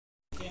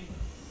chin.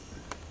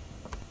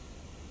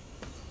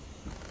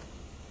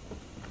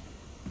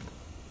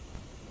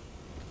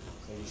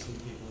 So you see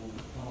people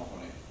come up on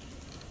it.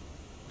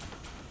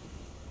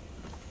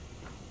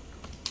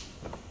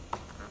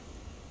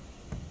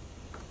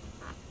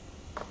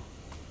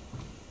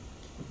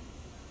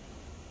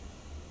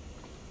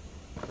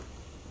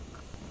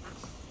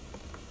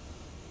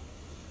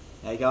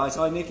 Hey guys,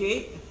 hi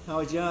Nikki,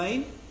 hi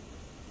Jane.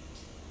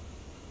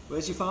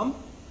 Where's your thumb?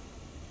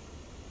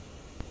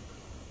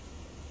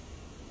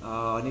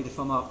 Oh, I need a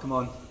thumb up, come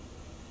on.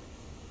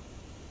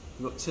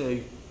 We've got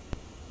two.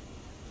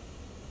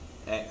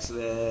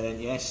 Excellent,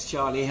 yes,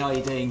 Charlie, how are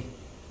you doing?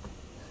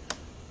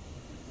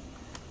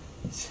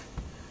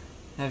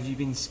 Have you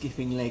been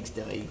skipping legs,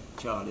 Dave?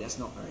 Charlie, that's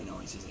not very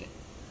nice, is it?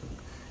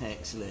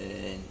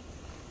 Excellent.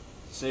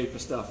 Super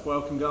stuff.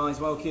 Welcome guys,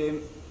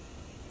 welcome.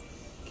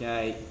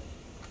 Okay.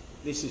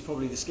 This is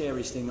probably the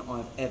scariest thing that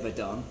I've ever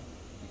done,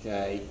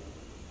 okay,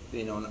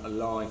 being on a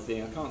live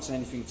thing. I can't say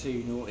anything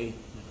too naughty,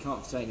 I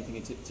can't say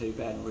anything too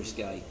bad and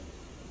risque,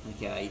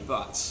 okay,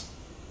 but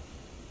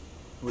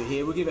we're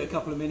here, we'll give it a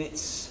couple of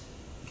minutes,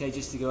 okay,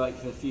 just to go out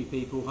for a few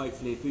people,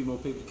 hopefully a few more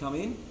people to come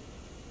in,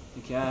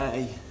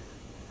 okay,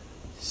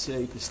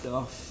 super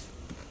stuff,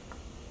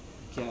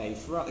 okay,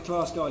 throughout the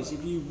class guys,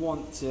 if you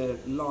want to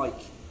like,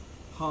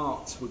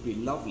 hearts would be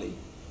lovely,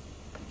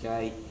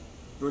 okay,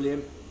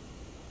 brilliant.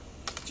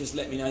 Just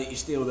let me know that you're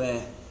still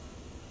there.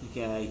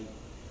 Okay,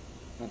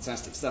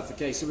 fantastic stuff.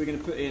 Okay, so we're going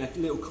to put in a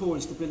little core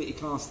and stability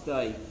class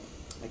today.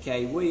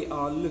 Okay, we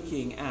are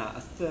looking at a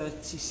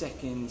 30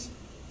 seconds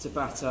to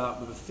bat up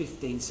with a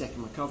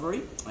 15-second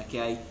recovery.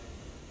 Okay,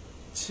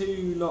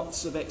 2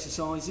 lots of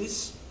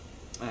exercises.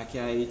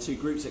 Okay, 2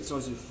 groups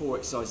exercises with 4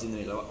 exercises in the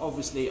middle.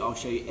 Obviously, I'll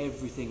show you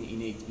everything that you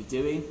need to be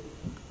doing.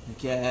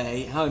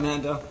 Okay, hi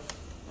Amanda.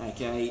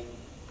 Okay.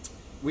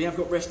 We have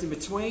got rest in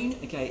between.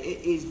 Okay,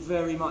 it is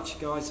very much,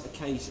 guys, a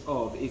case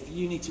of if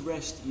you need to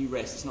rest, you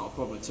rest. It's not a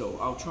problem at all.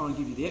 I'll try and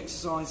give you the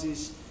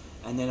exercises,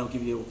 and then I'll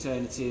give you the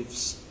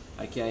alternatives.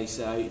 Okay,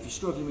 so if you're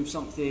struggling with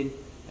something,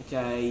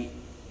 okay,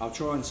 I'll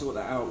try and sort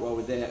that out while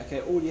we're there. Okay,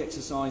 all the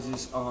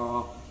exercises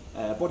are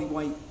body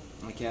weight,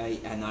 okay,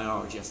 and they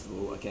are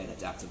adjustable, okay, and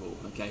adaptable.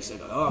 Okay, so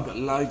I've got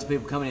loads of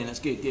people coming in. That's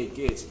good, good,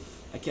 good.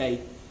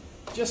 Okay.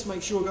 Just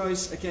make sure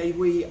guys, okay,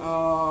 we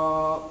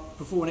are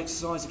before an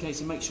exercise, okay,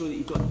 so make sure that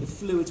you've got the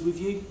fluids with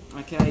you,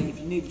 okay, if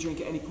you need a drink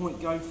at any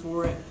point, go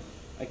for it,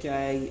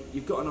 okay,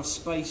 you've got enough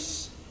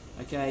space,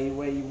 okay,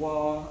 where you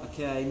are,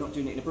 okay, not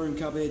doing it in the broom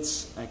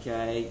cupboards,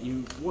 okay,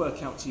 you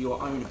work out to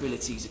your own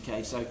abilities,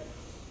 okay, so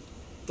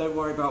don't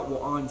worry about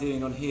what I'm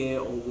doing on here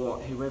or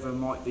what whoever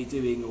might be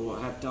doing or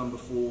have done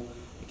before,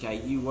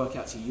 okay, you work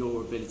out to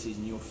your abilities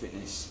and your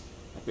fitness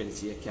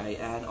ability, okay,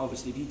 and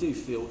obviously if you do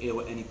feel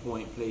ill at any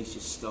point, please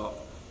just stop,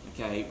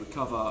 okay,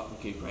 recover,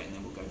 recuperate, and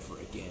then we'll go for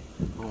it again.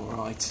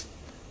 Alright,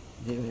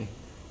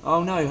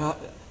 oh no,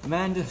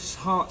 Amanda's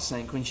heart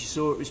sank when she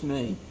saw it was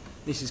me.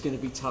 This is going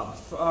to be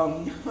tough.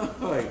 Oh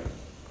no.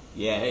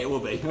 Yeah, it will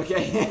be,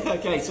 okay,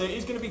 okay, so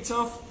it's going to be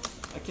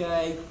tough,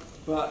 okay,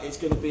 but it's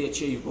going to be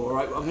achievable,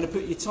 alright. I'm going to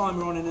put your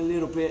timer on in a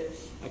little bit,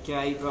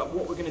 okay, but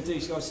what we're going to do,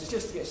 guys, is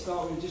just to get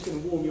started, we're just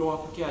going to warm you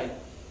up, okay.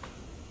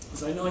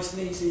 So nice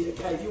and easy,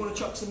 okay, if you want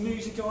to chuck some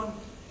music on,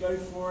 go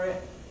for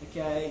it,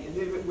 okay, a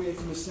little bit weird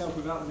for myself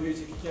without the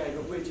music, okay,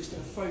 but we're just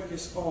going to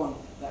focus on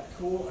that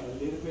core and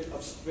a little bit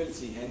of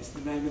stability, hence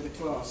the name of the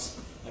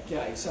class,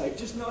 okay, so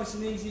just nice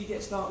and easy,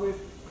 get started with,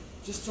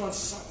 just try and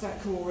suck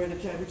that core in,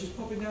 okay, we're just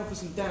popping down for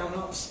some down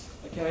ups,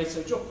 okay,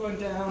 so drop going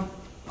down,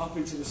 up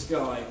into the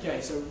sky,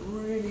 okay, so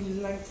really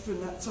lengthen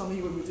that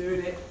tummy when we're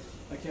doing it,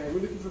 okay,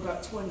 we're looking for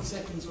about 20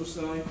 seconds or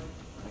so,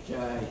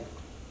 okay.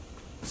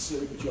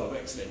 Super job,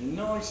 excellent.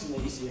 Nice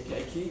and easy,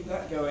 okay, keep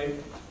that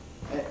going.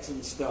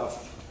 Excellent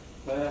stuff.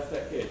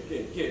 Perfect, good,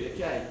 good, good,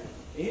 okay.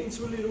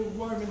 Into a little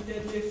Roman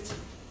deadlift.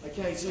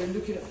 Okay, so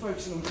looking at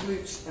focusing on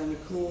glutes and the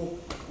core.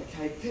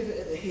 Okay, pivot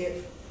at the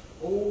hip,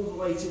 all the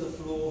way to the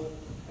floor.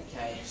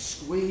 Okay,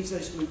 squeeze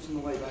those glutes on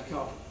the way back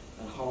up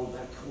and hold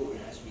that core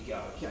in as we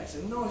go. Okay, so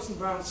nice and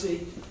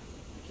bouncy.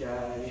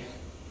 Okay,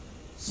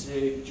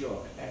 super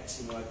job,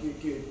 excellent, good,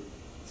 good.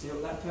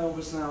 Tilt that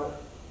pelvis out.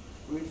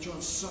 Really try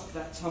and suck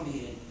that tummy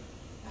in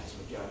as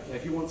we go. Okay,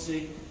 if you want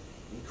to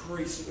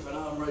increase it with an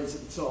arm raise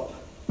at the top,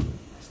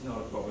 that's not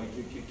a problem.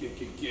 Good, good, good,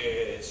 good,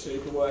 good.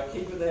 Super work.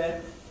 Keep it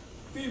there.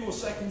 A few more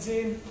seconds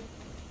in.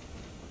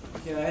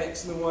 Okay,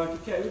 excellent work.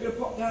 Okay, we're going to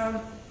pop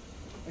down.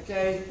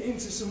 Okay,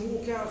 into some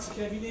walkouts.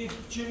 Okay, if you need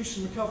juice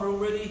and recover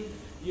already,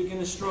 you're going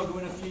to struggle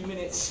in a few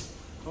minutes.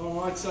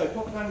 All right, so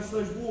pop down into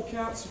those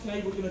walkouts.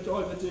 Okay, we're going to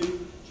either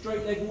do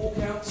straight leg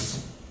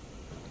walkouts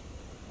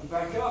and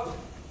back up.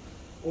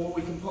 Or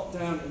we can pop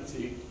down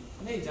into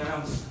knee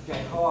downs,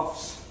 okay,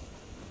 halves,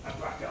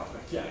 and back up,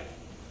 okay.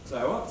 So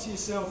up to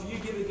yourself, you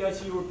give it a go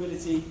to your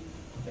ability,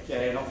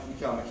 okay, and off we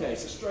come, okay.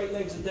 So straight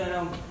legs are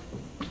down,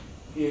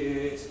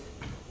 good,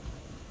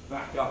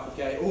 back up,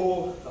 okay,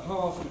 or the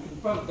half, we can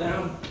bump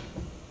down,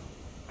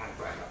 and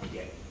back up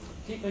again.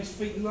 Keep those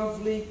feet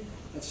lovely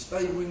and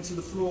stable into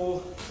the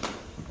floor,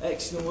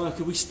 Excellent work.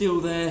 Are we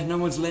still there? No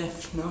one's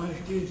left? No,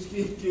 good,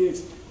 good,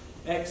 good.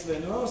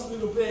 Excellent. Last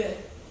little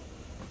bit.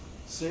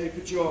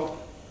 Super job.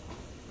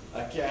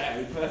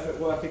 Okay, perfect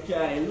work.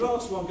 Okay,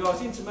 last one,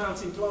 guys, into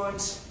mountain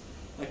climbs.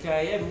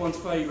 Okay, everyone's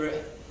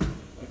favourite.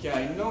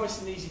 Okay, nice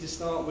and easy to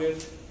start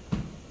with.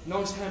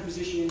 Nice hand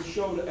position,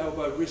 shoulder,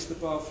 elbow, wrist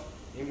above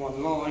in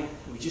one line.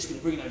 We're just going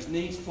to bring those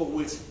knees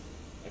forward.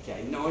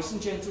 Okay, nice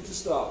and gentle to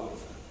start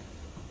with.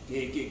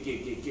 Good, good,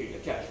 good, good, good.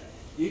 Okay,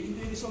 you can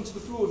do this onto the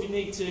floor if you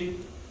need to.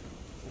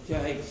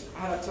 Okay,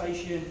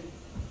 adaptation.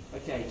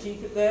 Okay,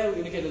 keep it there.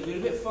 We're going to get a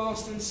little bit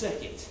faster in a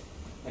second.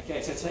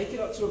 Okay, so take it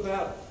up to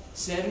about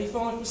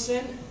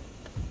 75%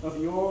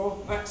 of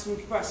your maximum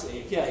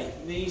capacity. Okay,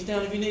 knees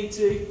down if you need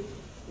to.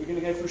 We're going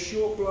to go for a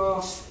short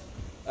blast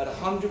at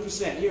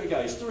 100%. Here it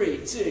goes.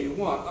 3, 2,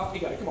 1. Up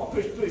you go. Come on.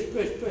 Push, push,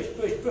 push, push,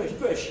 push, push,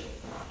 push.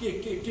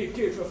 Good, good, good,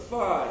 good. For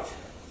 5,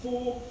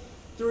 4,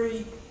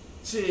 3,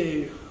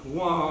 2,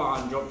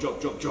 1. Drop,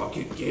 drop, drop, drop.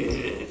 Good,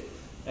 good.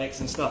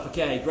 Excellent stuff.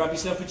 Okay, grab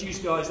yourself a juice,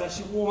 guys. That's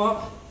your warm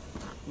up.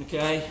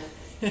 Okay.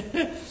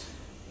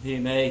 Hear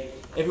me.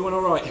 Everyone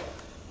all right?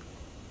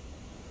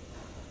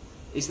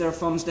 Is there a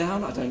thumbs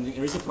down? I don't think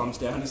there is a thumbs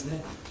down, is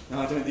there? No,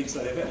 I don't think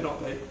so. There better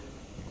not be.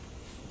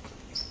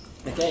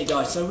 Okay,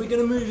 guys, so we're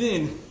going to move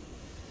in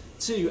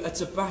to a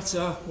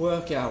Tabata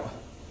workout.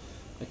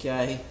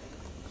 Okay.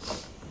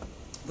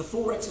 The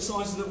 4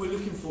 exercises that we're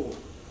looking for.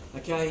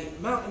 Okay,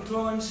 mountain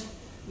climbs,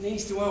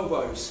 knees to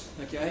elbows.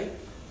 Okay,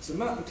 so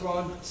mountain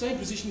climb, same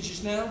position as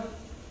just now.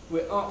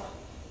 We're up,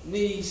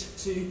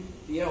 knees to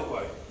the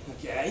elbow.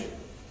 Okay,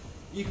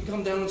 you can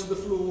come down onto the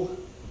floor.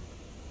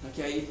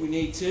 Okay, if we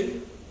need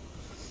to.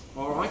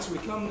 Alright, so we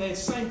come there,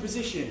 same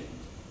position.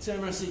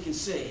 Turn around so you can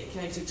see.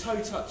 Okay, so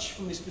toe touch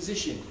from this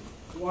position.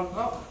 One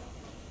up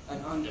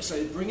and under.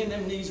 So bringing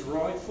them knees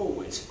right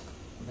forward.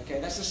 Okay,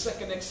 that's the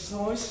second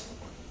exercise.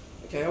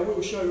 Okay, I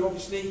will show you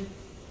obviously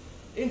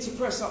into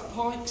press up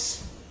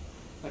pikes.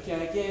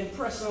 Okay, again,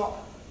 press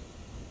up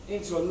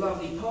into a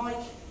lovely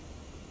pike.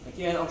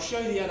 Again, I'll show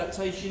you the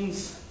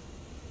adaptations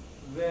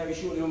very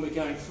shortly when we're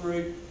going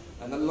through.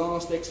 And the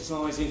last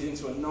exercise is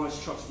into a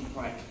nice trusty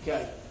plank.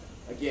 Okay.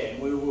 Again,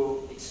 we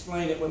will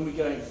explain it when we're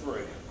going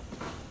through.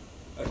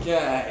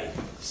 Okay,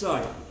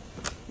 so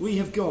we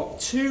have got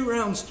 2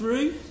 rounds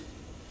through.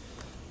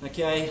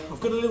 Okay, I've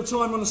got a little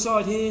timer on the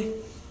side here.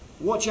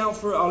 Watch out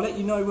for it, I'll let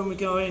you know when we're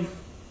going.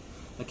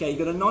 Okay, you've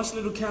got a nice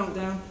little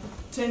countdown.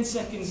 10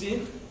 seconds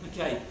in.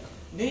 Okay,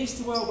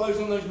 knees to elbows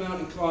on those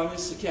mountain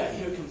climbers. Okay,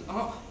 here it comes,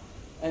 up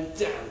and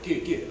down.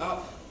 Good, good,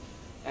 up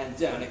and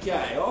down.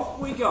 Okay, off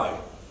we go.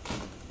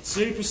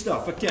 Super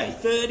stuff. Okay,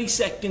 30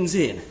 seconds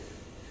in.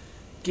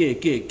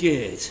 Good, good,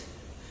 good.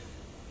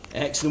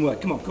 Excellent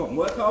work. Come on, come on.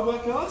 Work hard,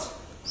 work hard.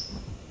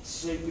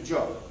 Super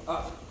job.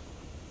 Up,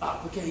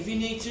 up. Okay, if you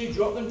need to,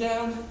 drop them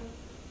down.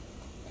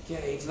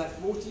 Okay, into that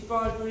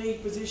 45-degree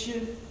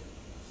position.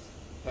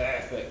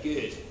 Perfect,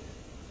 good.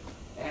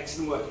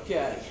 Excellent work.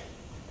 Okay,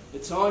 the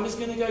time is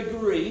going to go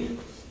green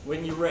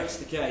when you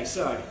rest. Okay,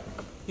 so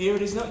here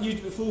it is, not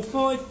used before.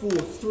 5, 4,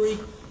 3,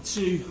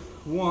 2,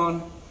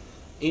 1.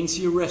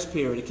 Into your rest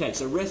period. Okay,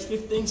 so rest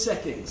 15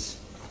 seconds.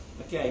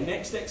 Okay,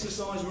 next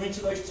exercise, we're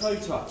into those toe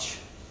touch.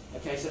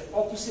 Okay, so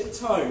opposite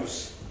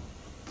toes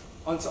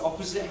onto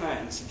opposite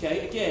hands.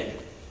 Okay, again,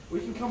 we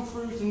can come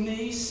through with the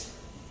knees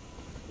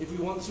if we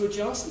want to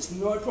adjust, it's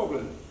no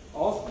problem.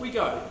 Off we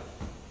go.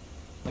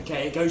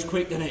 Okay, it goes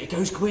quick, doesn't it? It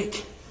goes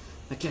quick.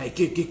 Okay,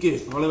 good, good,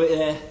 good. Follow it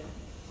there.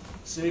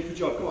 Super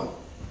job, come on.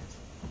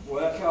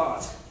 Work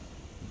hard.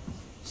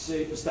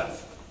 Super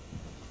stuff.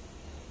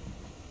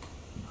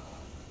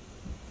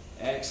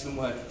 Excellent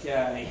work,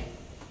 okay.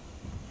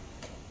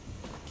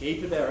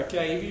 Keep it there,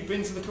 okay. If you've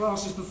been to the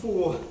classes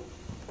before,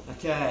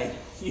 okay,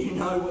 you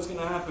know what's going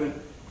to happen.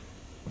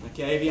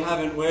 Okay, if you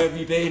haven't, where have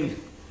you been?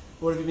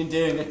 What have you been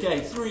doing? Okay,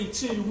 3,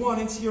 2, 1,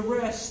 into your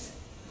rest.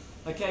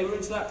 Okay, we're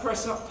into that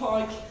press up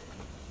pike.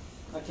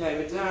 Okay,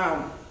 we're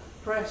down,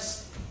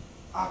 press,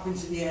 up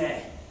into the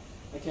air.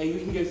 Okay, we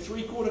can go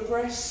 3/4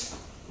 press,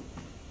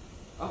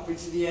 up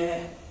into the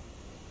air,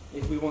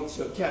 if we want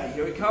to. Okay,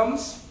 here it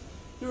comes.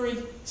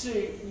 3,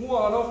 2,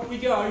 1, off we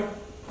go.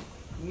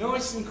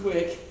 Nice and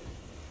quick.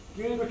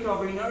 Good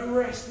recovery, no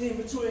rest in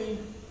between.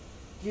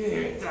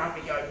 Good, down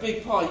we go,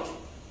 big pike.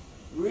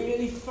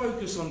 Really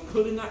focus on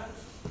pulling that,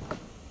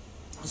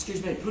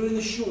 pulling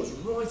the shorts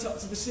right up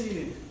to the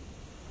ceiling.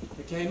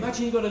 Okay,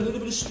 imagine you've got a little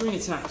bit of string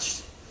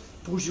attached.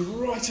 Pulls you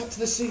right up to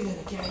the ceiling,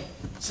 okay?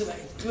 So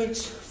that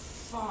glutes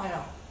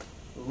fire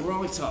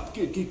right up.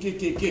 Good, good, good,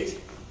 good, good.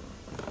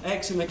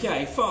 Excellent,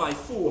 okay, 5,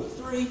 4,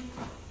 3,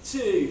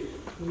 2,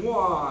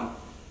 1.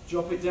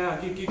 Drop it down,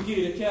 good, good,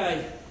 good,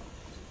 okay.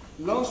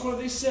 Last one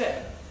of this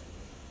set.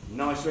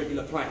 Nice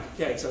regular plank.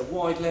 Okay, so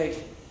wide leg,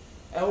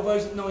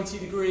 elbows at 90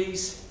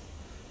 degrees.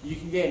 You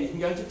can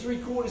go into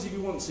 3/4 if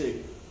you want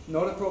to.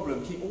 Not a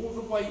problem. Keep all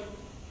the weight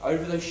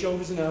over those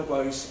shoulders and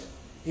elbows.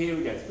 Here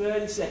we go,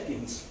 30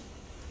 seconds.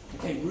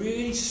 Okay,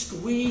 really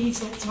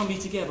squeeze that tummy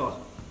together.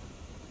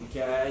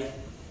 Okay.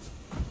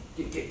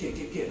 Good, good, good,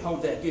 good, good.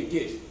 Hold there, good,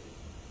 good.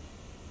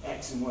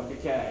 Excellent work,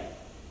 okay.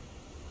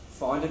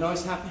 Find a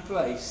nice happy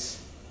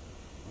place.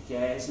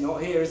 Okay, it's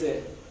not here, is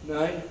it?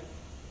 No?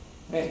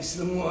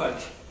 Excellent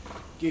work.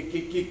 Good,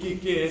 good, good,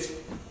 good, good.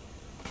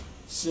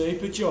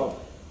 Super job.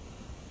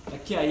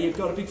 Okay, you've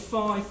got a big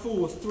 5,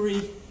 4,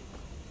 3,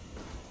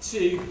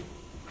 2,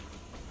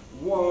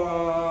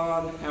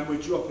 1, and we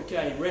drop.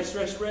 Okay, rest,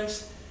 rest,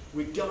 rest.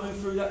 We're going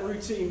through that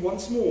routine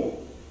once more.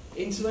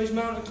 Into those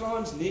mountain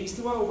climbs, knees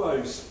to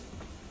elbows.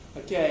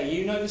 Okay,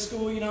 you know the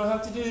score, you know how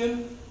to do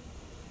them.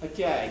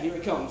 Okay, here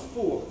it comes.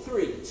 4,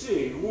 3,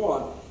 2,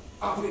 1.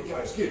 Up it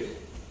goes. Good.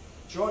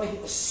 Trying to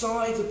hit the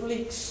sides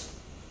obliques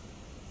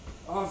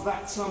of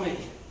that tummy.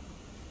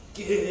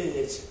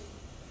 Good.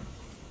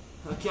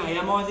 Okay,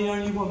 am I the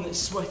only one that's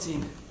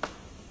sweating?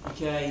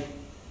 Okay.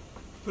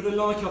 Put a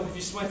like up if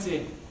you're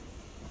sweating.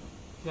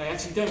 Okay,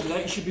 actually don't do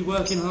that, you should be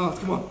working hard.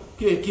 Come on.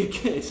 Good, good,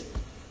 good.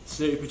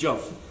 Super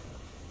job.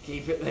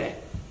 Keep it there.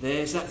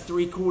 There's that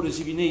 3/4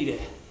 if you need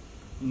it.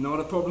 Not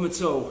a problem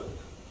at all.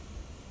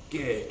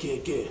 Good,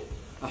 good, good.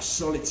 A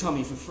solid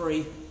tummy for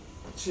 3,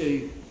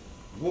 2,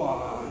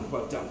 1.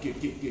 Well done.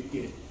 Good, good, good,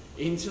 good.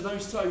 Into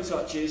those toe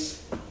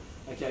touches.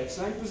 Okay,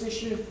 same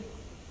position.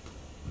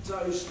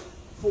 Toes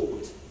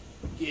forward.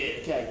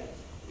 Good, okay.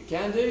 You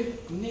can do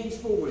knees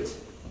forward.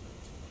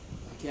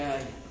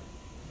 Okay.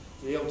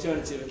 The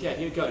alternative. Okay,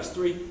 here it goes.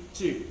 3,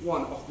 2,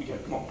 1. Off we go.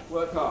 Come on.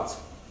 Work hard.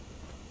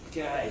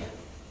 Okay.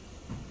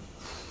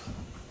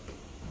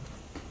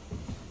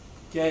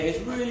 Okay, it's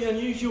really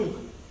unusual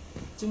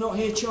to not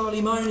hear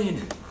Charlie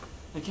moaning.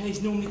 Okay,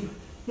 he's normally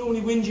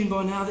whinging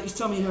by now that his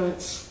tummy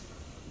hurts.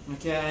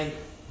 Okay.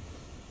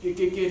 Good,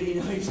 good, good. He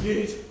knows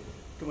good.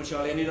 Come on,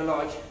 Charlie, I need a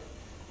like.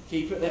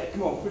 Keep it there.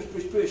 Come on, push,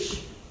 push,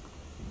 push.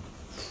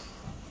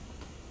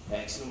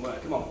 Excellent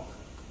work. Come on.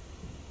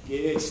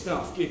 Good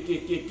stuff. Good,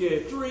 good, good,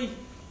 good. 3,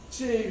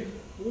 2,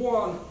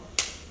 1.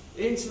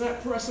 Into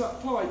that press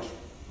up pike.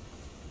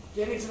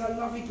 Get into that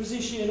lovely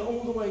position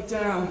all the way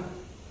down.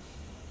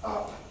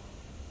 Up.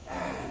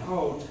 And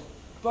hold.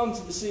 Bum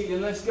to the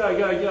ceiling. Let's go,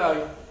 go,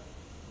 go.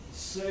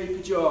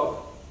 Super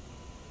job.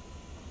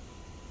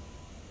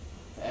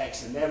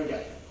 Excellent. There we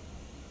go.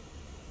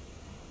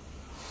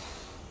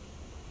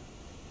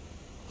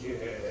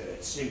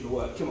 Good. Super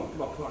work. Come on,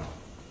 come on, come on.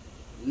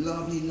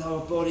 Lovely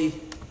lower body.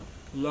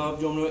 Low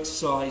abdominal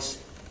exercise.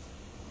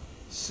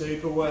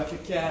 Super work.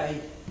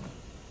 Okay.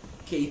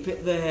 Keep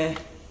it there.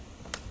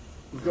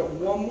 We've got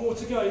one more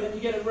to go, then you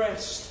get a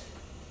rest.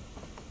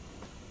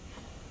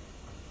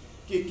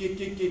 Good, good,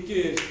 good, good,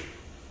 good.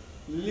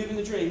 Living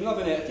the dream,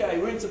 loving it. Okay,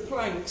 we're into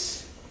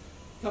planks.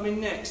 Coming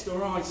next,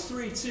 alright.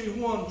 3, 2,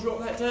 1, drop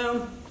that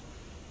down.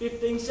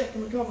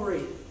 15-second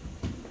recovery.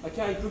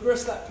 Okay,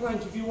 progress that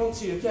plank if you want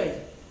to,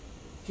 okay.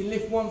 You can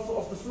lift one foot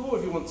off the floor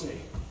if you want to.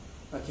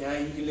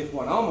 Okay, you can lift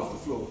one arm off the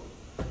floor.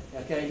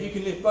 Okay, if you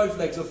can lift both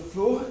legs off the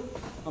floor,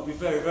 I'll be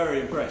very,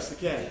 very impressed.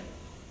 Okay,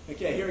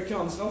 okay, here it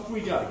comes. Off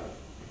we go.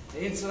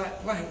 Into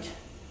that plank.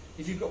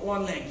 If you've got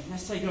one leg,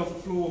 let's take it off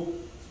the floor.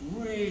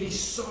 Really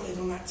solid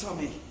on that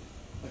tummy.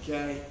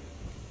 Okay,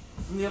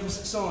 from the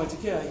opposite side.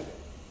 Okay,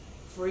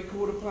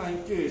 3/4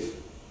 plank. Good.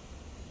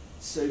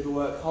 Super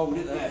work. Hold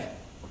it there.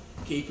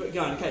 Keep it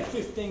going. Okay,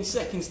 15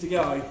 seconds to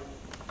go.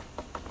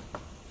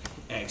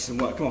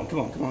 Excellent work. Come on, come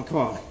on, come on, come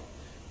on.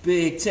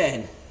 Big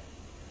 10.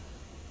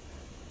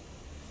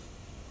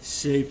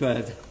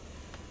 Superb.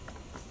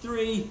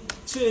 3,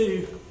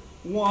 2,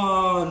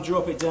 1.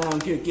 Drop it down.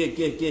 Good, good,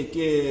 good, good,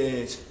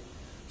 good.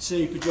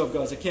 Super job,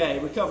 guys. Okay,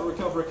 recover,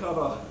 recover,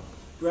 recover.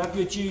 Grab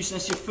your juice.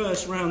 That's your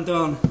first round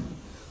done.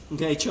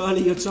 Okay,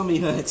 Charlie, your tummy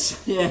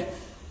hurts. Yeah,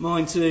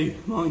 mine too.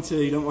 Mine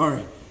too. Don't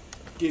worry.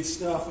 Good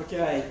stuff.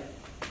 Okay.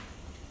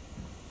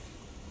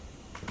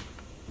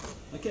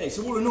 Okay,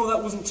 so all in all,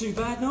 that wasn't too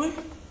bad, no?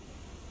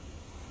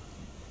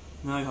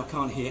 No, I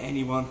can't hear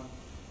anyone.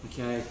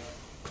 Okay,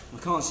 I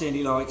can't see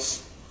any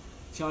likes.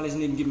 Charlie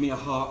hasn't even given me a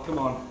heart. Come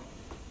on.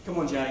 Come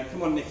on, Jane.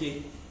 Come on,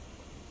 Nikki.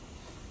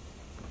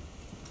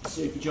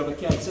 Super job.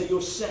 Okay, so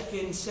your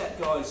second set,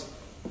 guys,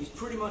 is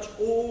pretty much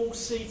all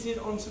seated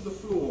onto the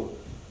floor.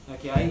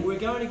 Okay, we're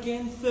going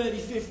again,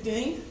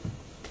 30-15.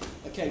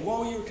 Okay,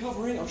 while you're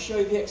recovering, I'll show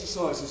you the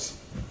exercises.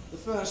 The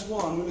first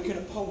one, we're looking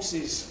at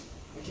pulses.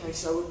 Okay,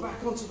 so we're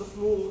back onto the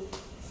floor,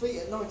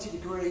 feet at 90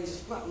 degrees,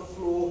 flat on the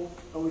floor,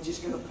 and we're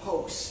just going to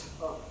pulse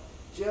up,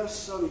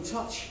 just so we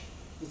touch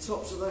the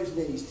tops of those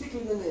knees,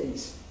 tickling the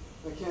knees.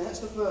 Okay, that's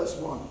the first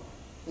one.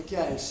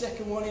 Okay,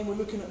 second one in, we're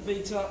looking at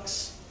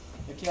V-tucks.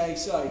 Okay,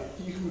 so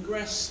you can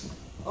regress,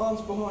 arms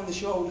behind the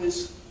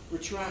shoulders,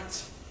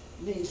 retract,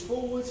 knees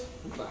forward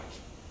and back.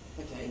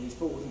 Okay, knees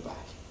forward and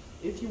back.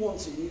 If you want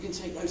to, you can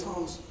take those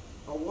arms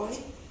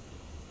away,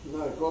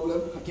 no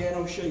problem. Again,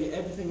 I'll show you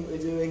everything that we're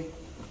doing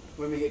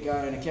when we get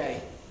going.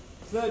 Okay,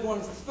 third one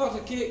is the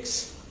flutter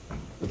kicks.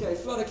 Okay,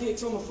 flutter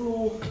kicks on the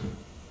floor.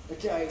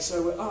 Okay,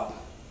 so we're up,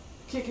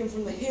 kicking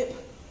from the hip.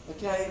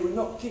 Okay, we're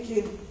not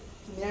kicking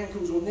from the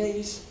ankles or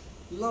knees.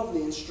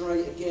 Lovely and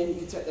straight. Again, you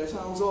can take those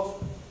hands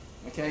off.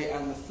 Okay,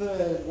 and the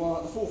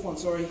fourth one,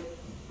 sorry,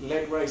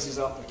 leg raises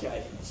up.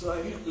 Okay,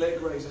 so leg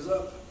raises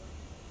up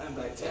and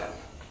back down,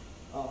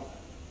 up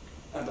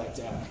and back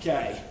down.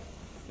 Okay,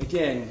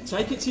 Again,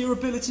 take it to your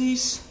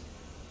abilities.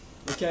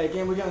 Okay,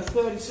 again, we're going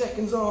 30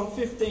 seconds on,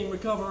 15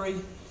 recovery.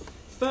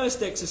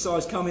 First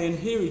exercise come in,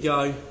 here we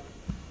go.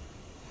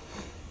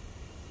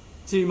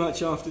 Too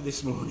much after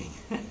this morning.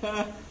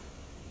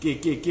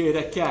 Good, good, good,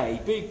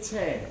 okay, big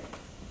 10.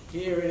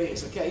 Here it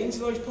is, okay, into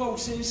those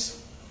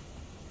pulses.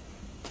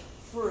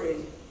 3.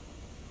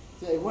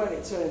 Okay, when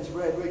it turns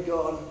red, we're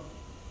gone.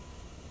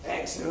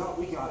 Excellent, up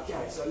we go,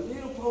 okay, so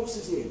little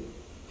pulses in.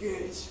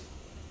 Good.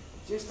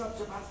 Just up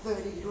to about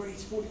 30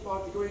 degrees,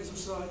 45 degrees or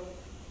so.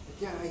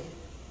 Okay.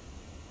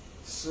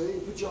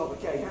 Super job.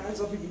 Okay, hands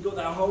up if you've got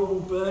that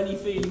horrible burny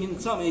feeling in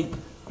the tummy.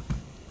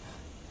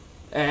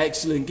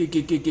 Excellent. Good,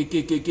 good, good, good,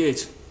 good, good,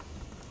 good.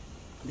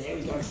 There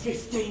we go.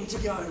 15 to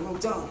go. Well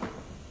done.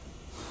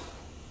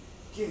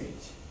 Good.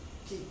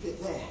 Keep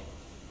it there.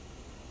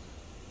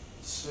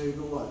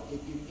 Super work.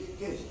 Good, good, good,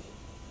 good.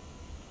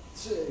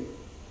 2,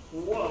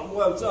 1.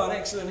 Well done.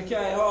 Excellent.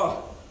 Okay.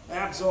 Oh,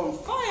 abs on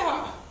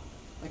fire.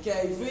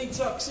 Okay, V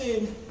tucks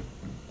in.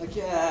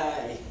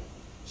 Okay,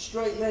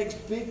 straight legs,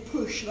 big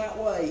push that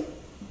way.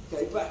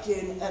 Okay, back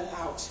in and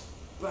out.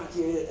 Back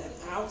in and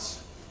out.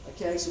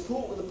 Okay,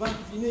 support with the back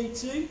if you need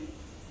to.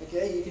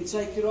 Okay, you can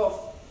take it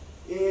off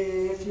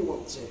if you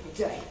want to.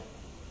 Okay,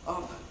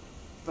 up,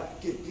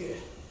 back, good, good.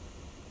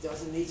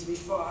 Doesn't need to be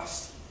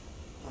fast.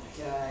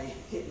 Okay,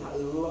 hit that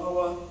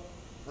lower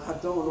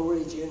abdominal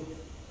region.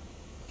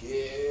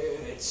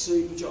 Good,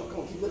 super job. Come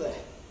on, keep it there.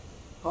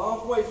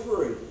 Halfway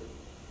through.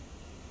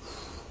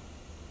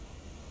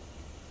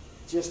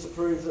 Just to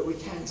prove that we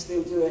can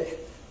still do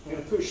it. I'm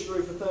going to push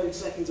through for 30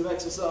 seconds of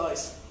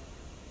exercise.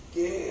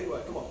 Good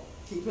work, come on,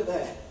 keep it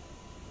there.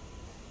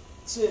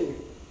 2,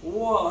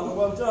 1,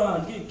 well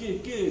done, good,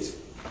 good, good.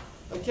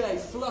 Okay,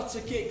 flutter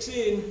kicks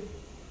in.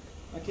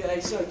 Okay,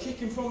 so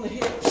kicking from the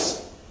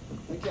hips.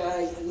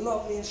 Okay,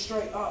 lovely and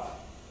straight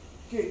up.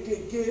 Good,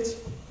 good, good.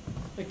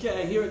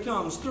 Okay, here it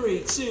comes,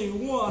 3, 2,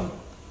 1.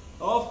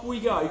 Off we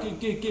go, good,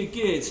 good, good,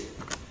 good.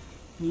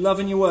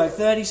 Loving your work,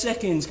 30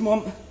 seconds, come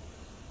on.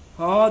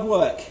 Hard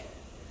work.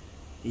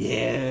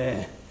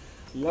 Yeah.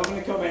 Loving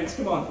the comments,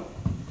 come on.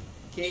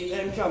 Keep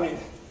them coming.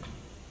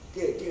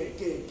 Good, good,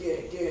 good,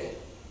 good, good.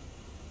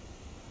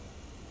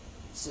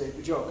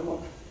 Super job, come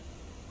on.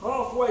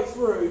 Halfway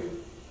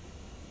through.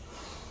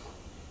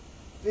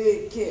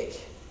 Big kick.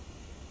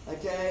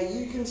 Okay,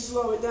 you can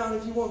slow it down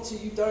if you want to.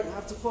 You don't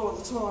have to follow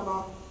the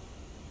timer.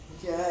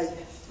 Okay,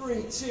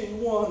 3, 2,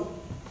 1.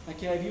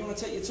 Okay, if you want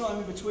to take your time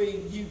in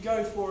between, you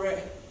go for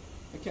it.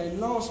 Okay,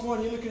 last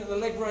one, you're looking at the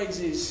leg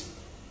raises.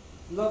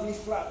 Lovely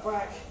flat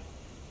back,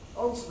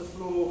 onto the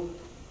floor,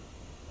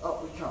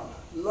 up we come.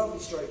 Lovely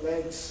straight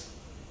legs.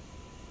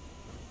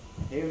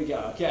 Here we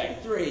go, okay,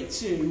 3,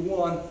 2,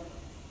 1,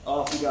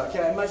 off we go.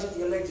 Okay, imagine that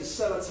your legs are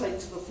sellotape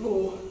to the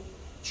floor.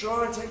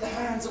 Try and take the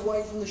hands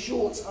away from the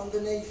shorts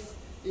underneath,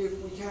 if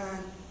we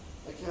can.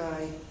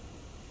 Okay,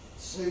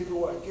 super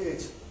work,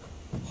 good.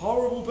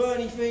 Horrible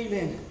burny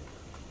feeling.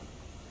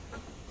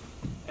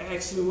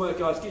 Excellent work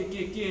guys, good,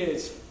 good,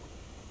 good.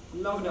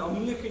 Loving it.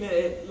 I'm looking at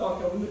it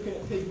like I'm looking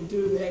at people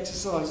doing the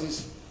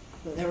exercises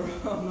that they're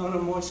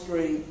on my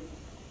screen.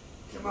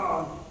 Come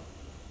on.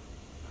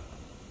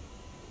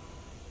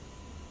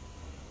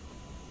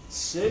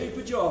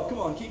 Super job. Come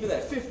on, keep it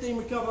there. 15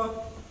 recover.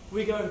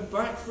 We're going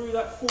back through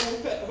that 4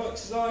 pet of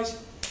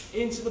exercise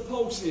into the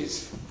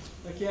pulses.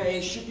 Okay,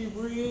 it should be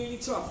really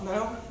tough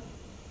now.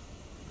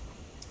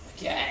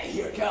 Okay,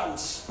 here it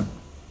comes.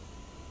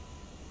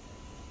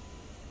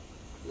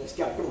 Let's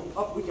go. Come on,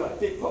 up we go.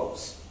 Big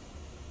pulse.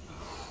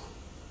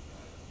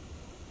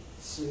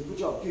 Super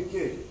job, good,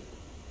 good.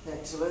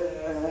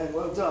 Excellent,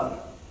 well done.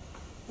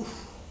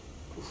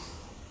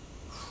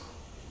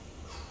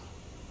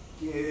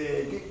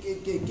 Good, good,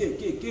 good, good, good,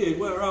 good, good.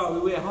 Where are we?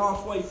 We're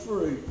halfway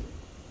through.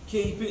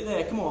 Keep it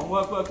there, come on,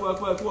 work, work,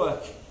 work, work,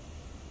 work.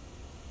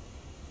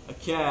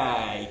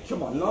 Okay,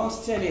 come on,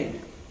 last 10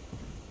 in.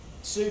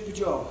 Super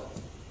job.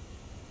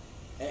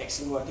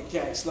 Excellent work,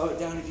 okay, slow it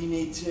down if you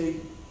need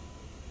to.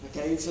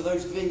 Okay, into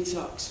those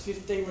V-tucks,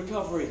 15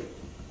 recovery.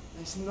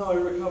 There's no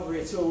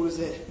recovery at all, is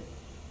it?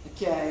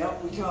 Okay,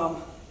 up we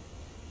come.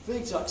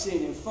 V-tucks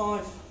in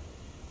 5,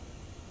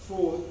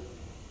 4,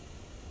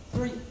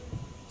 3,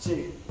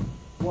 2,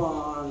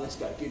 1. Let's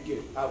go. Good,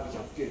 good. Out we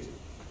come. Good.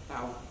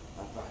 Out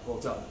and back. Well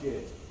done.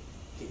 Good.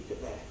 Keep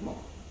it there. Come on.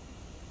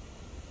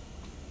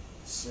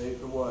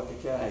 Super work.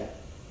 Okay.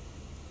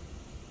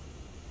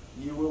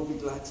 You will be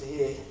glad to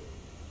hear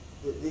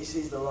that this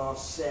is the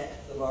last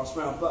set, the last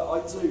round. But I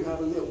do have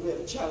a little bit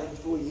of a challenge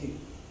for you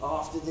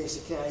after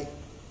this. Okay.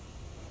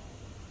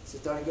 So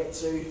don't get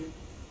too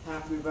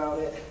happy about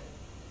it.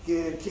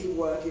 Good, keep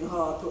working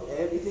hard, put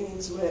everything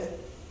into it.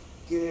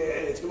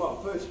 Good, come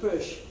on, push,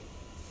 push.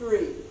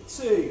 3,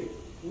 2,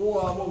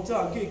 1, well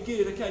done, good,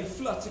 good. Okay,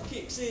 flutter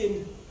kicks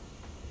in.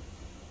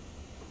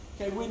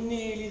 Okay, we're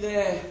nearly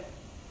there.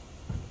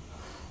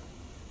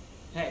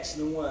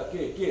 Excellent work,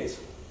 good, good.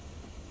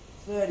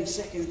 30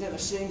 seconds never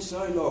seems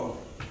so long.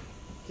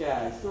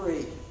 Okay,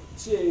 3,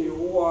 2,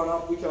 1,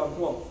 up we come,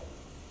 come on.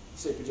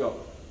 Super job.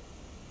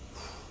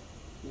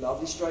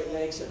 Lovely straight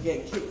legs.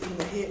 Again, kick from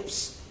the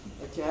hips.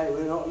 Okay,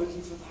 we're not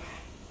looking for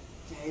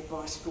that. Okay,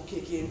 bicycle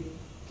kicking.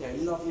 Okay,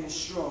 lovely and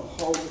strong.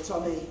 Hold the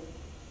tummy.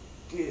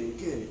 Good,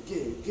 good,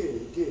 good,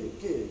 good,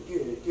 good, good,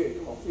 good, good.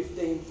 Come on,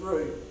 15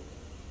 through.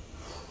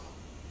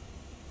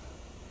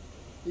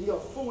 You've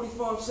got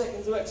 45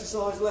 seconds of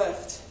exercise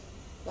left.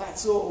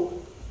 That's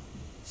all.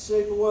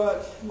 Super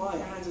work. My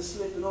hands are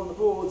slipping on the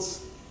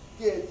boards.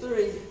 Good.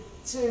 3,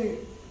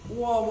 2,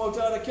 1. Well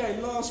done.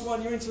 Okay, last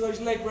one. You're into those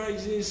leg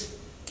raises.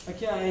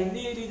 Okay,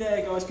 nearly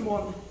there, guys. Come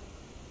on.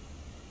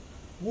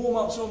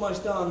 Warm-up's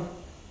almost done.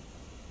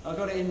 I've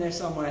got it in there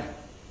somewhere.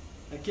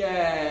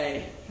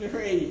 Okay.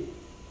 3,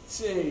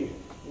 2,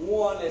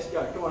 1. Let's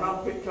go. Come on,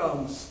 up it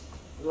comes.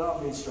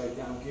 Lovely and straight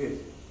down.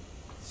 Good.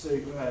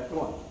 Superb. Come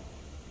on.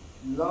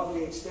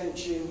 Lovely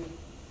extension.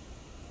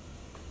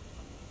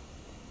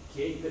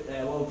 Keep it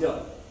there. Well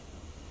done.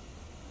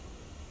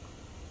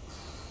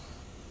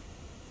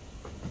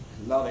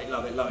 Love it,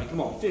 love it, love it. Come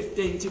on.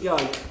 15 to go.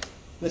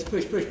 Let's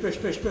push, push, push,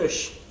 push,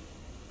 push.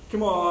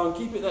 Come on.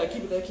 Keep it there,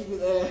 keep it there, keep it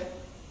there.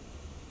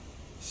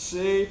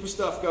 Super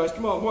stuff, guys.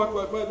 Come on. Work,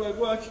 work, work, work,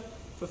 work.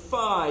 For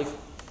 5,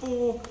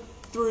 4,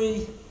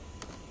 3,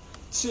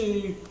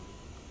 2,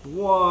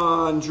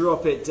 1.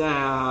 Drop it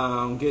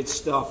down. Good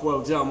stuff.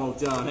 Well done, well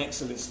done.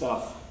 Excellent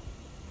stuff.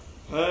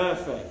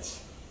 Perfect.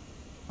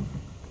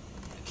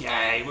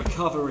 Okay,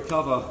 recover,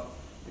 recover.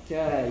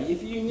 Okay,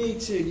 if you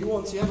need to, you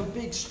want to have a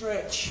big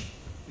stretch.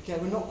 Okay,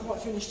 we're not quite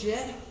finished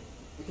yet.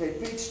 Okay,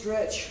 big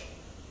stretch.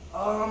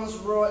 Arms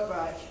right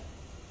back.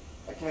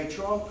 Okay,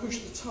 try and push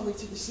the tummy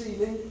to the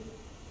ceiling.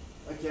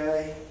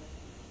 Okay,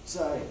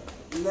 so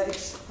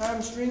legs,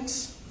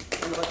 hamstrings,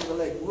 and the back of the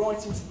leg right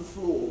into the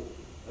floor.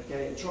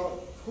 Okay, and try and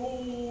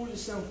pull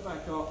yourself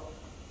back up.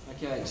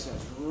 Okay, so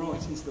it's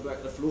right into the back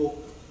of the floor.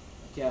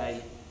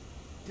 Okay,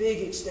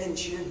 big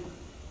extension.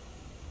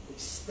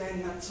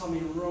 Extend that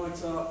tummy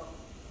right up,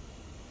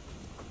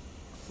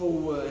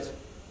 forward,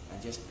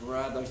 and just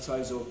grab those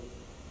toes, or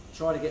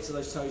try to get to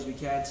those toes we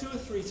can, 2 or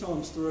 3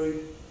 times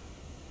through.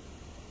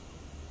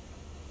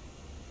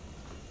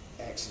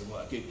 Excellent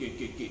work. Good, good,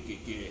 good, good,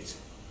 good, good.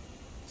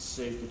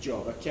 Super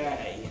job.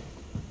 Okay,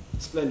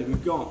 splendid.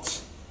 We've got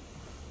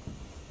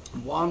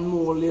one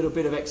more little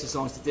bit of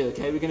exercise to do.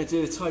 Okay, we're going to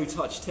do a toe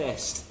touch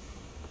test.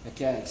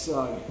 Okay,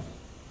 so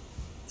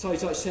toe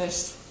touch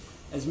test,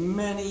 as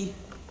many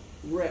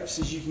reps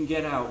as you can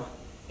get out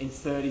in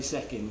 30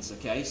 seconds.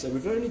 Okay, so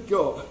we've only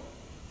got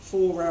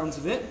 4 rounds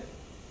of it.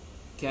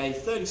 Okay,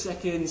 30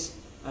 seconds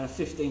and a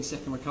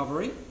 15-second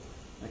recovery.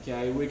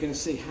 Okay, we're going to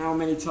see how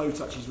many toe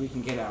touches we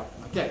can get out.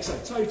 Okay, so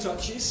toe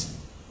touches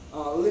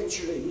are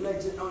literally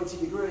legs at 90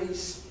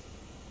 degrees,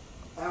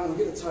 and we're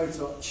going to toe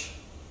touch.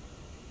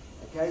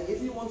 Okay,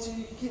 if you want to,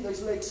 you can keep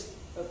those legs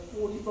at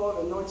 45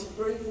 and 90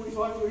 degrees,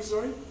 45 degrees,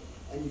 sorry,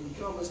 and you can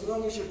come as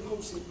long as you're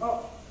pulsing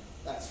up,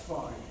 that's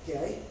fine.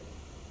 Okay,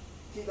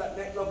 keep that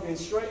neck lovely and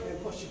straight, and then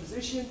posture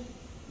position,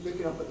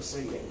 looking up at the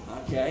ceiling.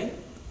 Okay,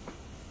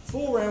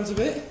 4 rounds of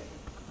it.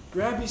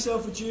 Grab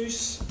yourself a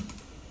juice.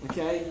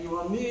 Okay, you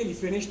are nearly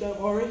finished, don't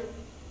worry.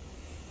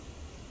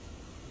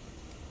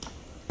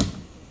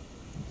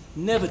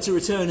 Never to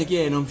return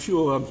again, I'm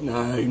sure.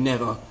 No,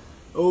 never.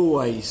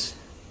 Always.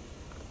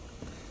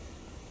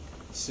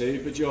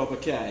 Super job,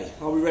 okay.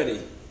 Are we ready?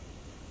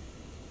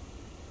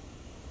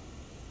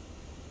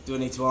 Do I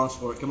need to ask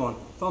for it? Come on.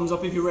 Thumbs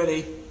up if you're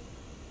ready.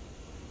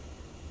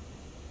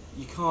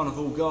 You can't have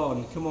all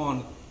gone. Come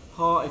on.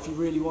 Heart if you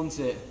really want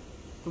it.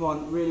 Come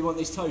on, really want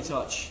this toe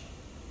touch.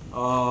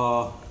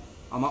 Oh,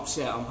 I'm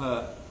upset, I'm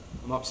hurt.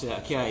 I'm upset,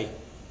 okay.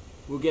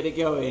 We'll get it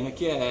going,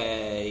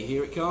 okay.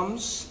 Here it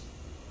comes.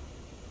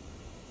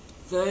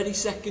 30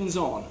 seconds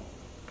on.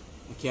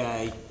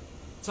 Okay.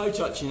 Toe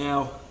touching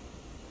now.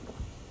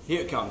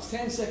 Here it comes.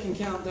 10-second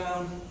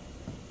countdown.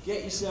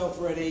 Get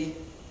yourself ready.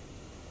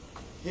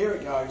 Here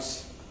it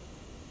goes.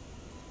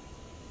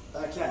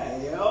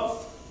 Okay,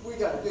 off we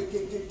go. Good,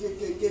 good, good, good,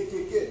 good, good,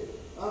 good, good.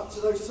 Up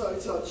to those toe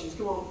touches,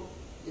 come on.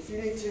 If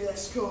you need to,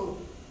 that's cool.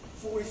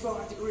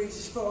 45 degrees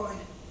is fine.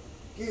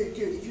 Good,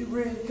 good. If you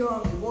really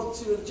can't and want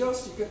to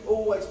adjust, you can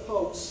always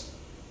pulse.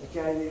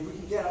 Okay, and if we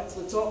can get up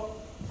to the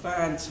top,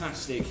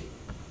 fantastic.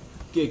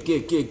 Good,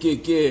 good, good,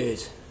 good,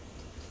 good.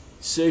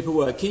 Super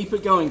work. Keep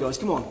it going, guys.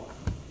 Come on.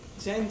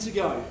 10 to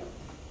go.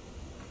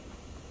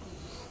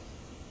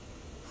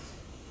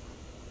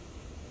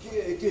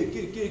 Good, good,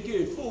 good, good,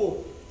 good.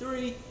 4,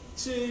 3,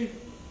 2,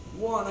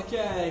 1.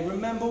 Okay,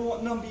 remember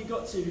what number you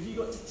got to. If you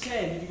got to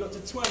 10, if you got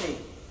to 20,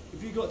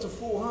 if you got to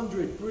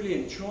 400,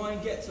 brilliant. Try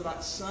and get to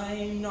that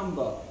same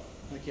number.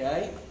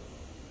 Okay.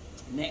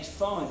 Next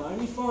 5,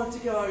 only 5 to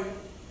go.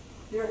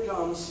 Here it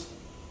comes.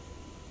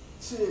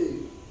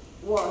 2,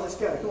 1, let's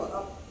go. Come on,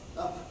 up,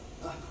 up,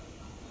 up.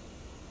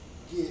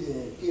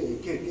 Good,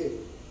 good, good, good.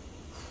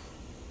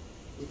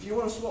 If you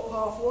want to swap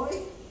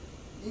halfway,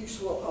 you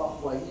swap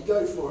halfway. You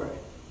go for it.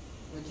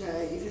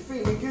 Okay, if you're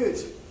feeling good,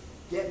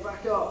 get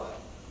back up.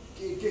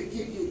 Good, good,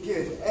 good, good,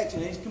 good.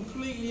 Excellent. It's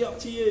completely up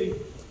to you.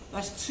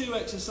 That's 2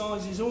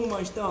 exercises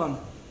almost done.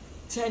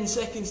 10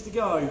 seconds to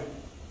go.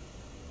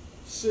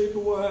 Super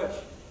work.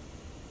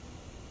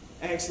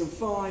 Excellent.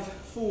 5,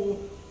 4,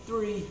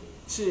 3,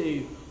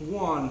 2,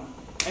 1.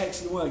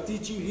 Excellent work.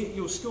 Did you hit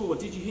your score?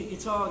 Did you hit your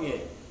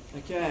target?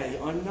 Okay,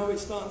 I know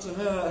it's starting to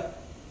hurt.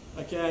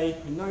 Okay,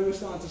 I know you're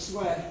starting to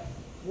sweat.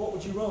 What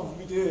would you rather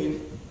be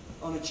doing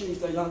on a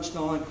Tuesday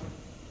lunchtime?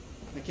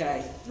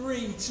 Okay,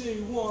 3,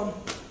 2, 1.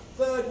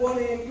 Third one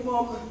in, come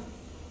on.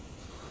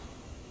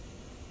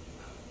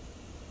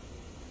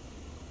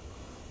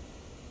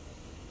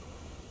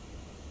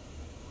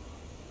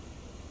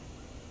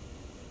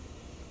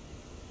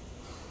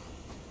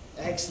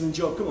 Excellent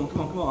job, come on,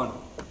 come on, come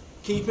on.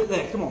 Keep it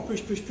there, come on,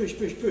 push, push, push,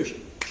 push, push.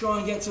 Try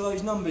and get to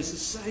those numbers, the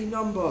same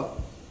number.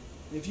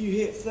 If you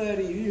hit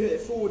 30, if you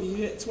hit 40, you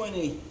hit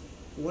 20,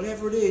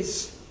 whatever it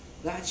is,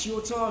 that's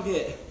your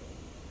target.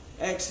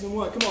 Excellent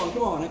work,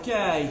 come on,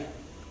 okay.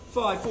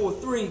 5, 4,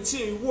 3,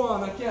 2,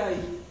 1, okay.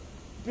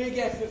 Big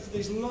effort for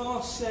this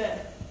last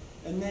set,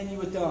 and then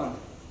you are done.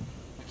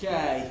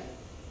 Okay.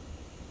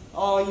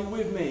 Are you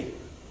with me?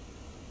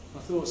 I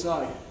thought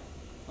so.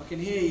 I can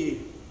hear you.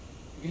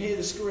 You can hear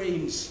the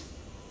screams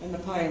and the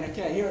pain.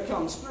 Okay, here it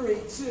comes. 3,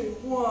 2,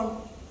 1.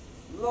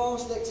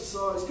 Last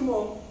exercise, come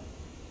on.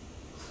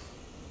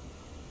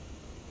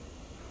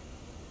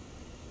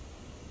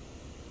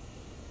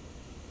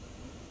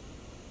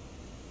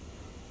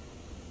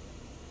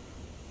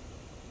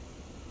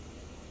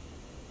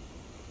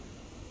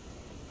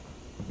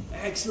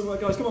 Excellent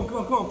work, guys. Come on, come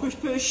on, come on. Push,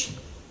 push.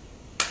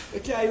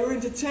 Okay, we're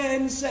into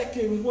 10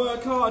 seconds.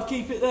 Work hard.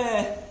 Keep it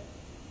there.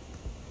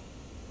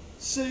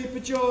 Super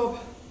job.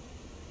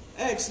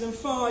 Excellent.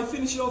 5.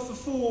 Finish it off for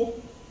 4,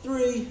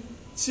 3,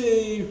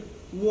 2,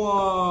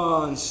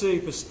 1.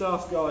 Super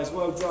stuff, guys.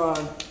 Well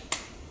done.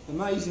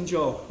 Amazing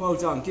job. Well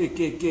done. Good,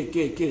 good, good,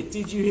 good, good.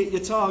 Did you hit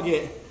your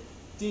target?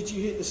 Did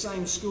you hit the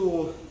same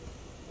score?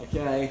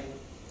 Okay.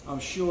 I'm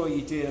sure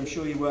you did. I'm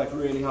sure you worked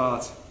really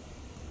hard.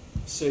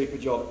 Super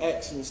job,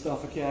 excellent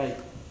stuff, okay.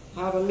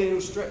 Have a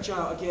little stretch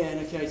out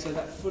again, okay, so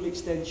that full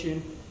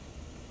extension.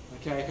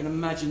 Okay, I can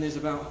imagine there's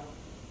about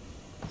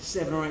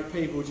 7 or 8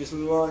 people just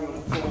lying on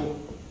the floor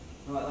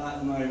like that at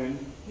the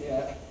moment.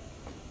 Yeah,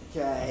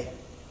 okay.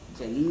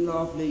 So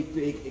lovely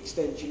big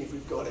extension if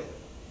we've got it.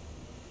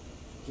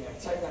 Okay,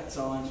 take that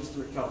time just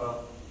to recover.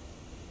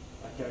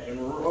 Okay,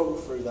 and roll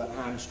through that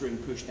hamstring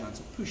push down.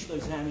 So push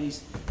those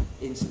hammies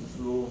into the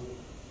floor.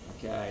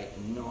 Okay,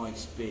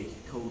 nice big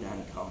cool down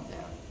and calm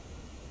down.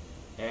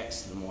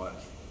 Excellent work.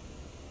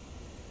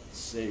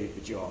 Super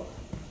job.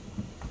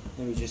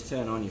 Let me just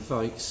turn on you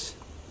folks.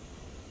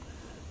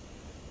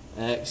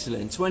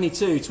 Excellent.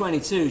 22,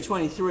 22,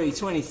 23,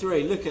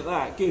 23. Look at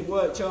that. Good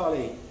work,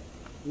 Charlie.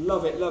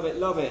 Love it, love it,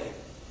 love it.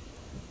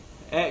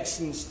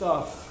 Excellent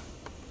stuff.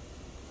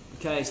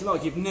 Okay, it's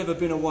like you've never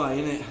been away,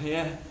 isn't it?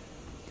 Yeah?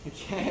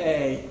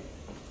 Okay.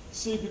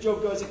 Super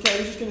job, guys. Okay,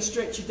 we're just going to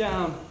stretch you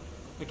down.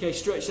 Okay,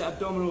 stretch that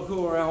abdominal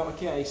core out.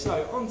 Okay,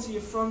 so onto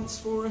your fronts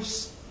for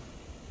us.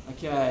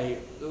 Okay,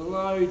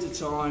 loads of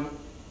time.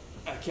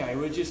 Okay,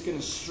 we're just going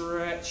to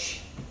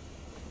stretch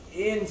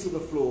into the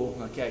floor.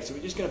 Okay, so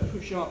we're just going to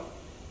push up,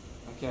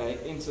 okay,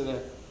 into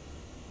the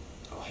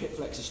hip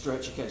flexor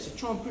stretch. Okay, so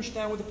try and push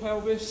down with the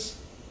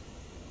pelvis.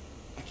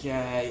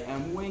 Okay,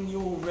 and when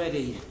you're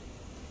ready,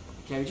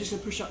 okay, we're just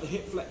going to push up the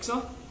hip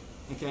flexor.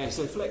 Okay,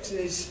 so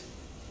flexes.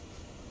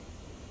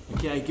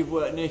 Okay, good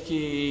work,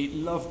 Nikki.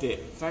 Loved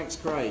it. Thanks,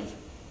 Craig.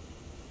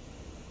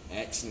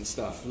 Excellent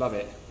stuff. Love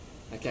it.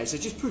 Okay, so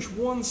just push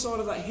one side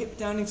of that hip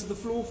down into the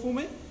floor for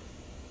me.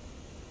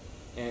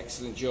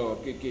 Excellent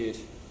job. Good, good.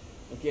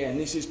 Again,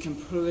 this is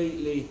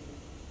completely...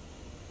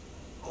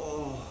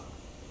 Oh.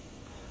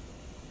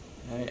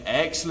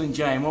 Excellent,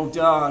 Jane. Well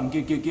done.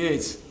 Good, good,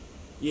 good.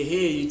 You're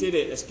here. You did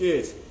it. That's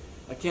good.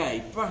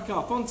 Okay, back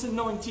up onto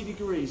 90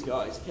 degrees,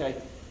 guys. Okay,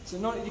 so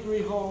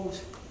 90-degree hold.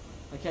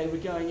 Okay, we're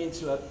going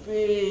into a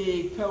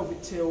big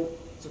pelvic tilt.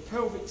 So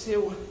pelvic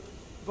tilt,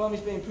 bum is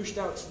being pushed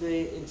out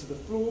to into the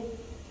floor,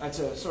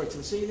 to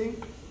the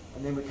ceiling,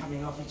 and then we're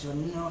coming up into a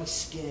nice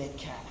scared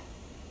cat.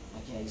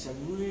 Okay, so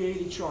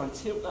really try and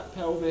tilt that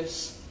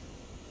pelvis,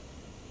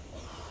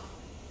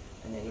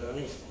 and then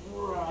lift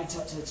right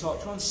up to the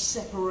top. Try and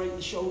separate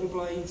the shoulder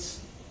blades.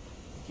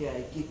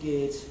 Okay, good,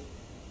 good.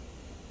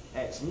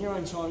 Excellent. Your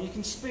own time. You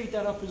can speed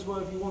that up as well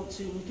if you want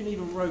to. You can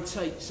even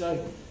rotate.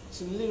 So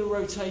some little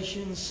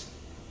rotations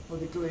for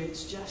the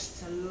glutes,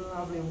 just to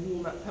lovely and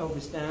warm that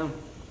pelvis down.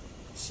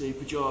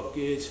 Super job,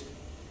 good,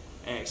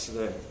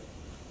 excellent.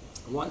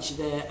 Once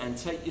you're there, and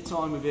take your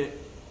time with it,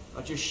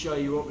 I'll just show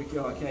you what we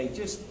got. Okay,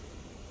 just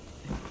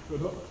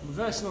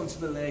reversing onto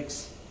the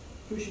legs,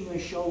 pushing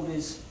those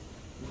shoulders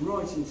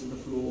right into the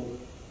floor.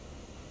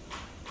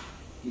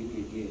 Good,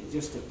 good, good.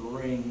 Just to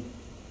bring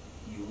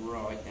you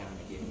right down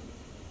again.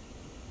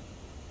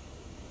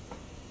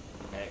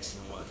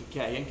 Excellent work.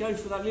 Okay, and go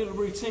for that little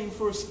routine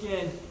for us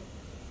again.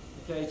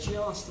 Okay,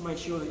 just to make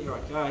sure that you're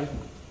okay.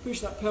 Push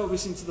that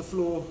pelvis into the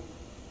floor.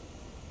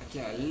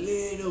 Okay, a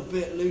little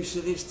bit looser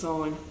this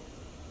time.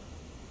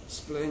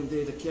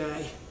 Splendid,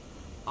 okay.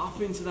 Up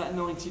into that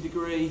 90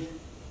 degree.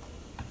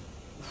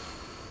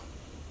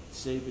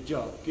 Super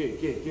job.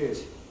 Good, good, good.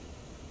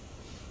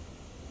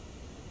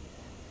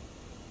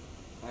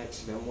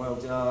 Excellent, well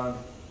done.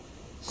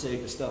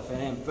 Super stuff.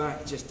 And then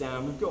back just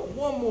down. We've got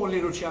one more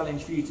little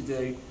challenge for you to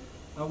do.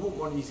 I wouldn't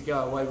want you to go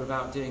away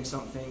without doing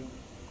something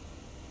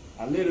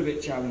a little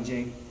bit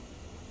challenging.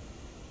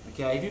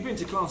 Okay, if you've been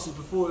to classes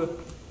before,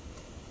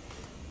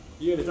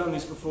 you would have done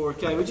this before.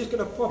 Okay, we're just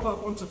going to pop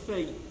up onto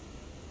feet.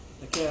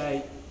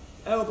 Okay,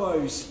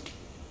 elbows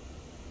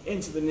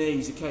into the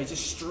knees. Okay,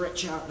 just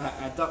stretch out that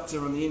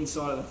adductor on the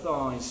inside of the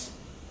thighs.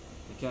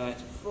 Okay,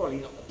 it's probably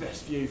not the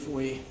best view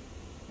for you.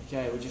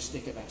 Okay, we'll just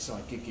stick at that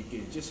side. Good, good,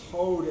 good. Just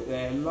hold it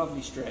there.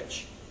 Lovely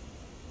stretch.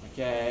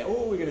 Okay,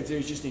 all we're going to do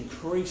is just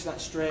increase that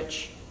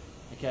stretch.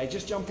 Okay,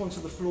 just jump onto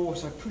the floor.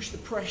 So push the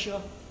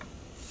pressure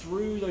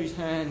through those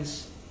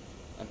hands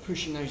and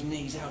pushing those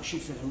knees out.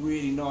 Should feel a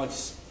really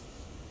nice,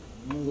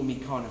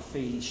 warmy kind of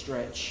feely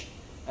stretch.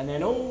 And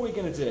then all we're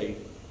going to do,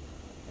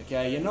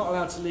 okay, you're not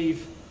allowed to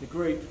leave the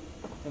group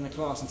and the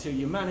class until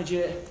you manage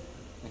it.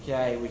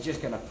 Okay, we're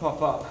just going to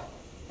pop up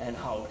and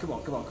hold. Come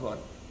on, come on, come on.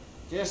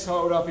 Just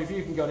hold up if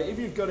you can got it. If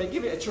you've got it,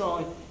 give it a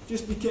try.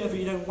 Just be careful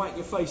you don't whack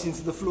your face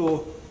into the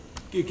floor.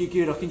 Good, good,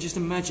 good. I can just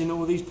imagine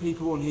all these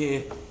people on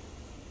here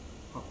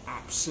are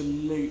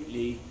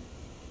absolutely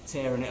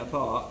tearing it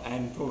apart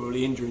and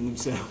probably injuring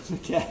themselves.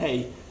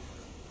 Okay,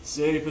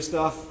 super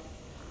stuff.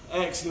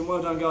 Excellent,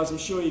 well done guys. I'm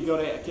sure you got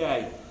it.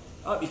 Okay,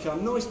 up you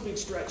come. Nice big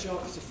stretch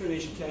up to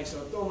finish. Okay,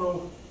 so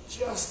abdominal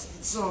just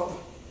at the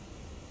top.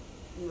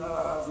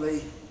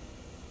 Lovely.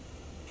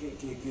 Good,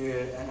 good,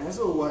 good. And as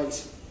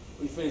always,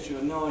 we finish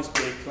with a nice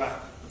big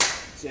clap.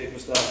 Super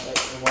stuff.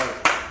 Excellent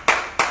work.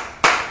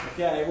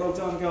 Okay, well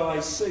done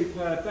guys.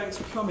 Superb. Thanks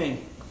for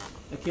coming.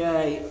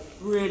 Okay,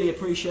 really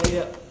appreciate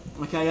it.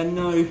 Okay, I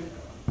know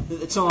at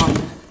the time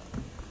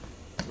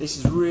this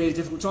is a really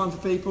difficult time for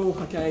people.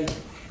 Okay,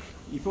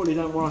 you probably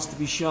don't want us to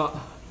be shut.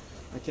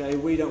 Okay,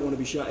 we don't want to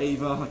be shut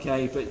either.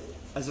 Okay, but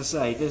as I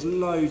say, there's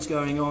loads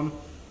going on.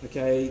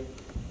 Okay,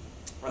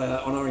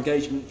 on our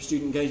student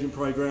engagement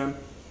program.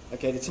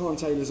 Okay, the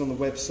timetable's on the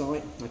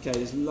website. Okay,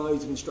 there's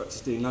loads of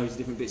instructors doing loads of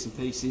different bits and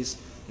pieces.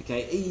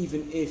 Okay,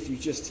 even if you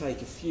just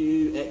take a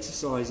few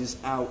exercises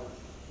out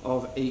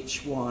of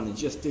each one and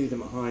just do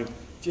them at home,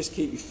 just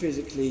keep you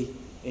physically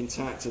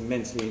intact and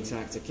mentally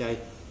intact. Okay,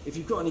 if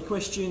you've got any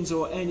questions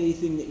or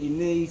anything that you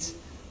need,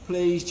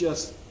 please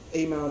just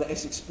email the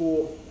Essex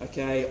Sport,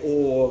 okay,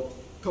 or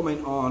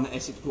comment on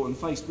Essex Sport on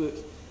Facebook.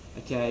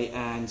 Okay,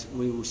 and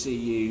we will see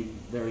you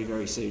very,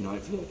 very soon,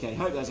 hopefully. Okay,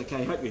 hope that's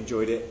okay. Hope you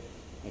enjoyed it.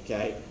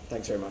 Okay,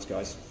 thanks very much,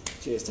 guys.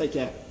 Cheers. Take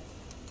care.